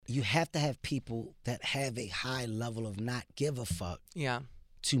you have to have people that have a high level of not give a fuck. Yeah.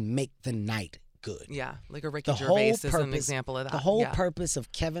 To make the night good. Yeah, like a Ricky Gervais is an example of that. The whole purpose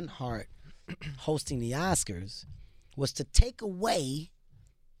of Kevin Hart hosting the Oscars was to take away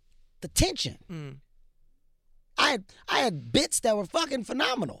the tension. I had bits that were fucking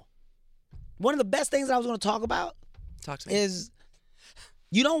phenomenal. One of the best things I was going to talk about is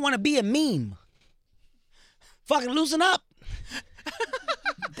you don't want to be a meme. Fucking loosen up.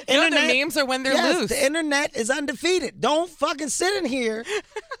 The memes are when they're loose. The internet is undefeated. Don't fucking sit in here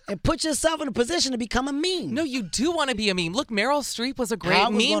and put yourself in a position to become a meme. No, you do want to be a meme. Look, Meryl Streep was a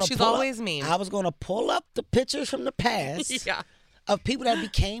great meme. She's always meme. I was going to pull up the pictures from the past of people that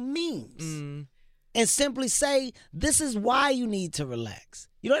became memes and simply say, this is why you need to relax.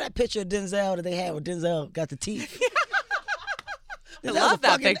 You know that picture of Denzel that they had where Denzel got the teeth? I love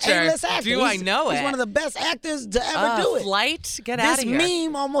that picture. Do I know it? He's one of the best actors to ever do it. Flight, get out of here. This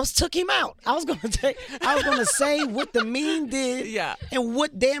meme almost took him out. I was gonna say what the meme did and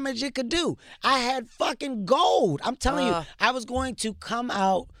what damage it could do. I had fucking gold. I'm telling you, I was going to come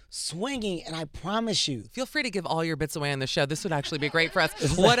out swinging, and I promise you. Feel free to give all your bits away on the show. This would actually be great for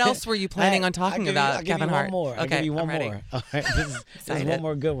us. What else were you planning on talking about, Kevin Hart? I'll give you one more. All right, this is one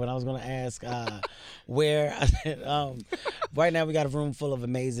more good one. I was going to ask where. Right now we got a room full of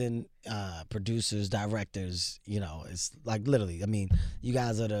amazing producers, directors. You know, it's like literally. I mean, you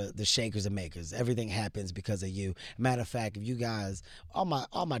guys are the shakers and makers. Everything happens because of you. Matter of fact, if you guys, all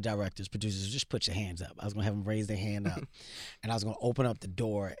my directors, producers, just put your hands up. I was going to have them raise their hand up, and I was going to open up the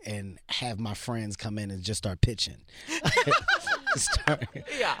door and have my friends come in and just start pitching. I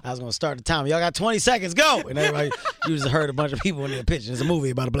was going to start the time. Y'all got 20 seconds, go! And everybody, you just heard a bunch of people in there pitching. It's a movie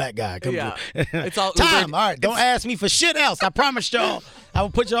about a black guy. It's all time. Ubered. All right, don't ask me for shit else. I promised y'all I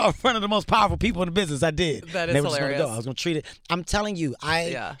would put y'all in front of the most powerful people in the business. I did. That is hilarious. I was going to treat it. I'm telling you,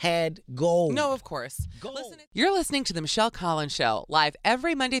 I had gold. No, of course. You're listening to The Michelle Collins Show, live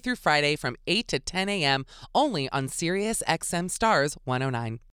every Monday through Friday from 8 to 10 a.m., only on SiriusXM Stars 109.